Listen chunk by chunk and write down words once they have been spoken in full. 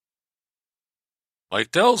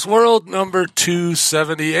Mike Dell's World number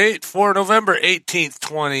 278 for November 18th,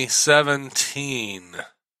 2017.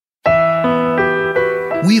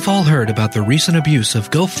 We've all heard about the recent abuse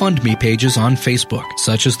of GoFundMe pages on Facebook,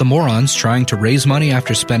 such as the morons trying to raise money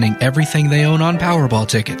after spending everything they own on Powerball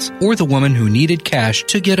tickets, or the woman who needed cash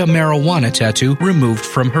to get a marijuana tattoo removed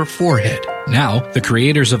from her forehead. Now, the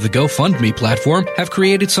creators of the GoFundMe platform have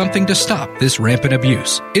created something to stop this rampant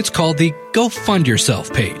abuse. It's called the Go Fund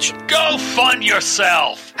Yourself page. Go fund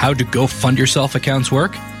yourself! How do Go Fund Yourself accounts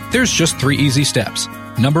work? There's just 3 easy steps.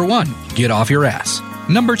 Number 1, get off your ass.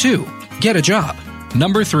 Number 2, get a job.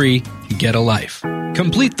 Number 3, get a life.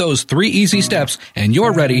 Complete those 3 easy steps and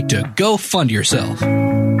you're ready to go fund yourself.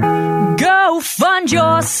 Go fund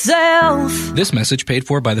yourself. This message paid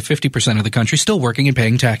for by the 50% of the country still working and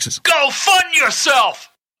paying taxes. Go fund yourself!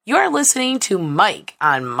 You're listening to Mike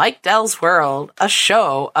on Mike Dell's World, a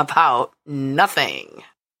show about nothing.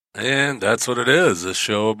 And that's what it is, a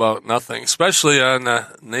show about nothing, especially on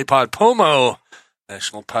NaPodPoMo,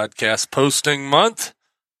 National Podcast Posting Month.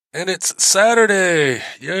 And it's Saturday,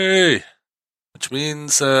 yay, which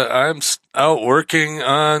means I'm out working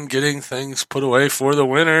on getting things put away for the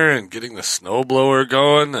winter and getting the snowblower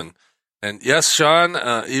going. And yes, Sean,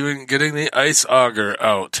 even getting the ice auger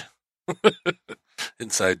out.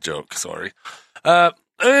 Inside joke, sorry.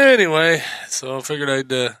 Anyway, so I figured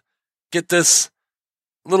I'd get this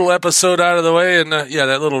little episode out of the way, and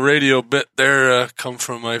that little radio bit there come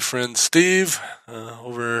from my friend Steve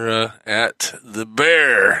over at the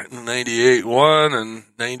Bear 98.1 and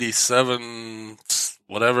 97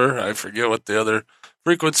 whatever. I forget what the other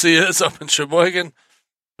frequency is up in Sheboygan.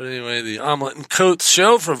 But anyway, the Omelet and Coats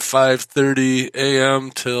show from 5:30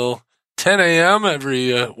 a.m. till 10 a.m.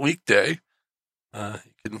 every weekday. You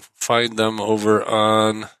can find them over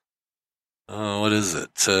on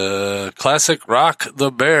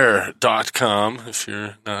classicrockthebear.com if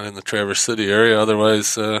you're not in the Traverse City area.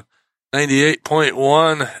 Otherwise,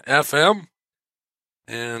 98.1 FM.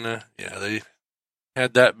 And, they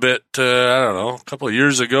had that bit, a couple of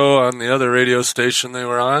years ago on the other radio station they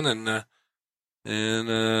were on. And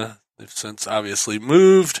they've since obviously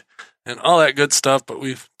moved and all that good stuff. But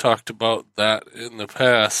we've talked about that in the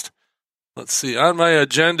past. Let's see, on my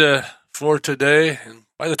agenda for today, and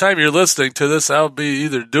by the time you're listening to this, I'll be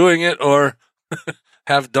either doing it or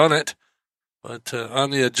have done it. But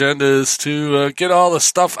on the agenda is to get all the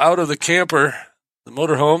stuff out of the camper, the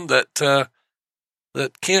motorhome that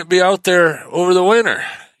can't be out there over the winter.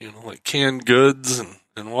 Like canned goods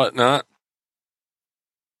and whatnot.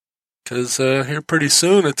 Because here pretty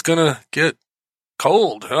soon it's going to get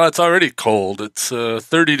cold. Well, it's already cold. It's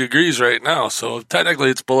 30 degrees right now, so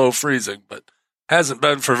technically it's below freezing, but hasn't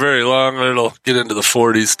been for very long. It'll get into the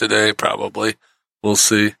 40s today, probably. We'll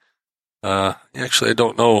see. Actually, I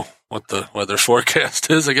don't know what the weather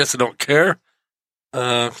forecast is. I guess I don't care.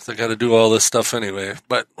 I got to do all this stuff anyway.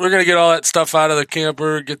 But we're going to get all that stuff out of the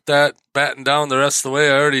camper, get that battened down the rest of the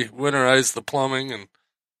way. I already winterized the plumbing and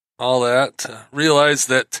all that. Realized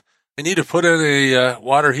that I need to put in a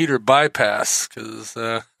water heater bypass because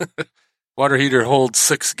water heater holds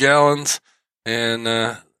 6 gallons and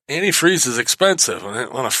antifreeze is expensive. I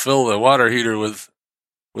didn't want to fill the water heater with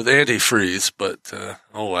antifreeze, but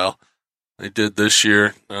oh well. I did this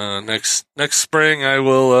year. Next spring, I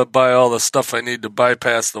will buy all the stuff I need to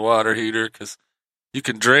bypass the water heater because you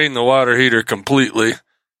can drain the water heater completely,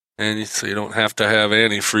 and so you don't have to have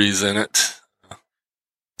antifreeze in it.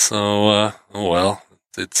 So, oh well.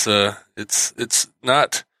 It's not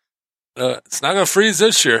going to freeze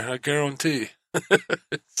this year, I guarantee.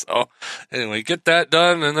 So, anyway, get that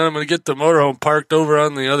done, and then I'm going to get the motorhome parked over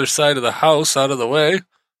on the other side of the house out of the way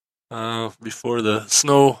before the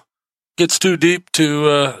snow gets too deep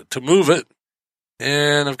to move it.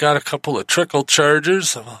 And I've got a couple of trickle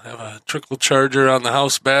chargers. I'll have a trickle charger on the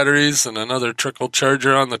house batteries and another trickle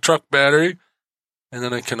charger on the truck battery. And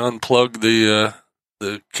then I can unplug the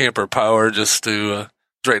camper power just to...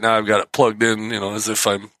 right now I've got it plugged in, as if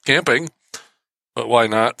I'm camping. But why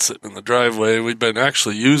not? Sitting in the driveway. We've been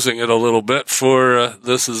actually using it a little bit for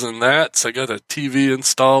thises and that's. I got a TV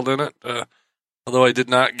installed in it. Although I did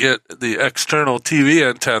not get the external TV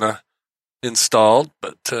antenna installed.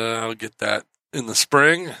 But I'll get that in the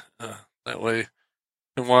spring. That way we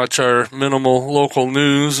can watch our minimal local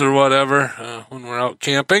news or whatever when we're out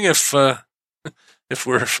camping. If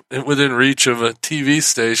we're within reach of a TV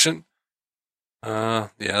station.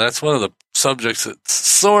 That's one of the subjects that's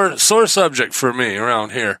sore subject for me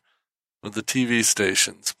around here with the TV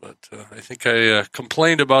stations. But I think I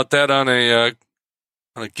complained about that on a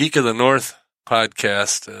Geek of the North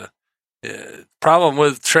podcast. Problem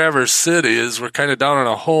with Traverse City is we're kind of down in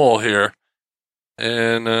a hole here.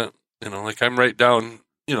 And, like I'm right down,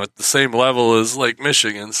 at the same level as Lake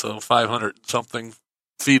Michigan, so 500 something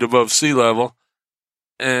feet above sea level.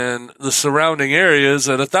 And the surrounding area is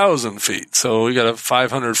at 1,000 feet. So we got a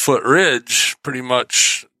 500-foot ridge pretty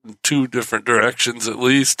much in two different directions at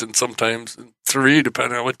least, and sometimes in three,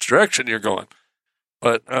 depending on which direction you're going.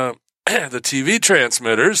 But the TV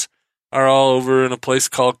transmitters are all over in a place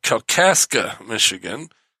called Kalkaska, Michigan,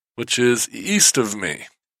 which is east of me.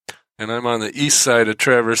 And I'm on the east side of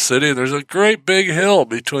Traverse City, and there's a great big hill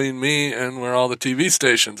between me and where all the TV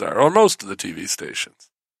stations are, or most of the TV stations.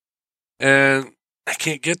 And I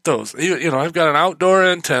can't get those. I've got an outdoor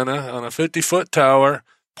antenna on a 50-foot tower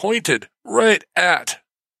pointed right at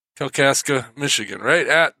Kalkaska, Michigan, right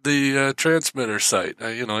at the transmitter site.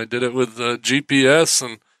 I did it with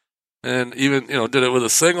GPS and even, did it with a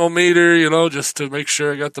single meter, just to make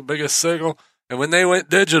sure I got the biggest signal. And when they went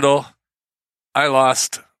digital, I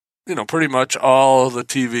lost, pretty much all the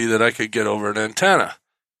TV that I could get over an antenna.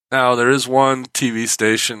 Now, there is one TV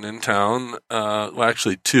station in town,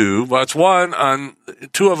 actually two, but it's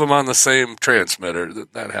two of them on the same transmitter.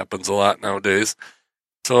 That happens a lot nowadays.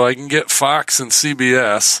 So I can get Fox and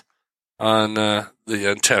CBS on the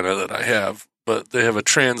antenna that I have, but they have a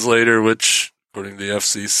translator which, according to the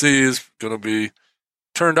FCC, is going to be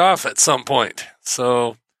turned off at some point.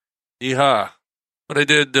 So, yeehaw. But I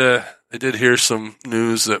did hear some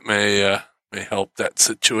news that may help that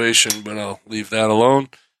situation, but I'll leave that alone.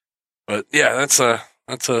 But yeah, that's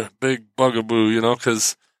a big bugaboo,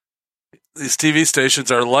 because these TV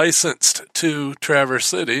stations are licensed to Traverse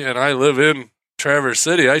City, and I live in Traverse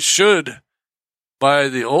City. I should, by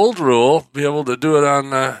the old rule, be able to do it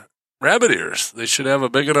on rabbit ears. They should have a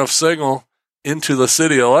big enough signal into the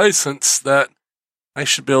city of license that I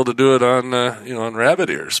should be able to do it on on rabbit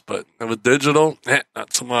ears. But with digital,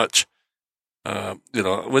 not so much.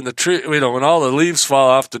 When the tree, when all the leaves fall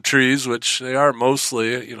off the trees, which they are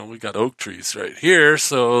mostly, we got oak trees right here,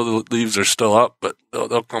 so the leaves are still up, but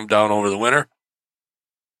they'll come down over the winter.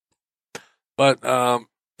 But,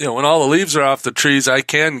 when all the leaves are off the trees, I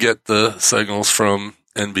can get the signals from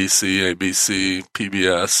NBC, ABC,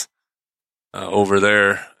 PBS, over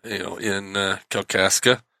there, in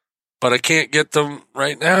Kalkaska, but I can't get them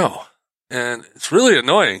right now. And it's really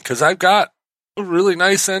annoying because I've got a really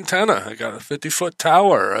nice antenna. I got a 50-foot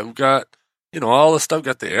tower. I've got, all the stuff,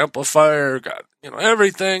 got the amplifier, got,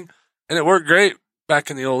 everything. And it worked great back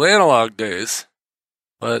in the old analog days.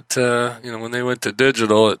 But, when they went to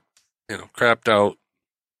digital, it, crapped out.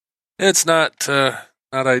 It's not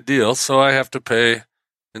ideal. So I have to pay,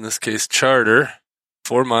 in this case, Charter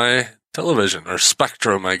for my television, or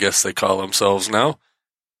Spectrum, I guess they call themselves now.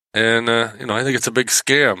 And, I think it's a big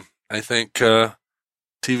scam. I think,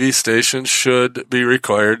 TV stations should be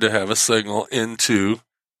required to have a signal into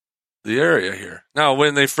the area here. Now,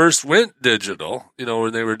 when they first went digital,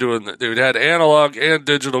 when they were they had analog and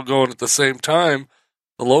digital going at the same time,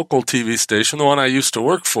 the local TV station, the one I used to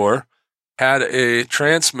work for, had a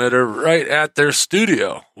transmitter right at their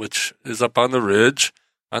studio, which is up on the ridge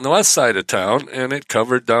on the west side of town, and it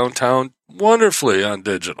covered downtown wonderfully on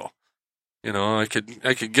digital. I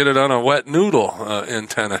could get it on a wet noodle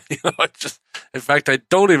antenna. In fact, I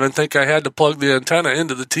don't even think I had to plug the antenna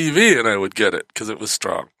into the TV and I would get it because it was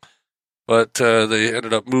strong. But they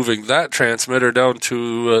ended up moving that transmitter down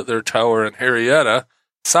to their tower in Harrietta,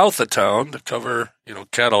 south of town, to cover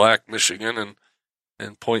Cadillac, Michigan,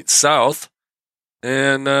 and point south.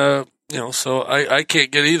 And so I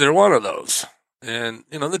can't get either one of those. And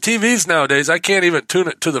the TVs nowadays, I can't even tune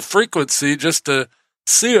it to the frequency just to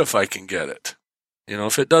see if I can get it.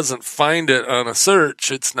 If it doesn't find it on a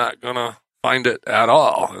search, it's not going to find it at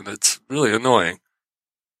all. And it's really annoying.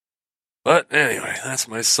 But anyway, that's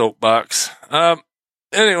my soapbox. I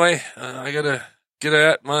got to get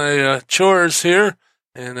at my chores here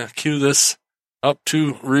and cue this up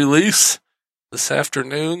to release this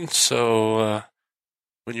afternoon. So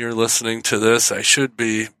when you're listening to this, I should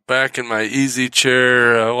be back in my easy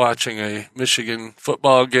chair watching a Michigan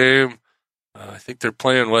football game. I think they're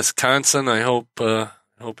playing Wisconsin. I hope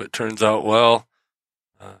it turns out well.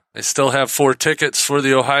 I still have 4 tickets for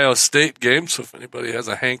the Ohio State game, so if anybody has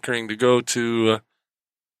a hankering to go to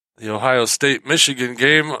the Ohio State-Michigan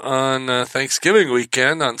game on Thanksgiving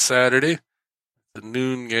weekend on Saturday, the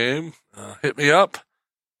noon game, hit me up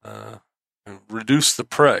and reduce the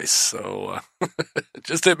price. So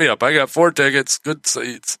just hit me up. I got 4 tickets, good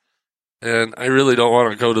seats, and I really don't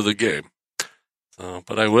want to go to the game.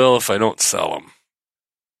 But I will if I don't sell them.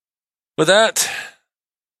 With that,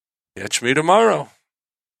 catch me tomorrow.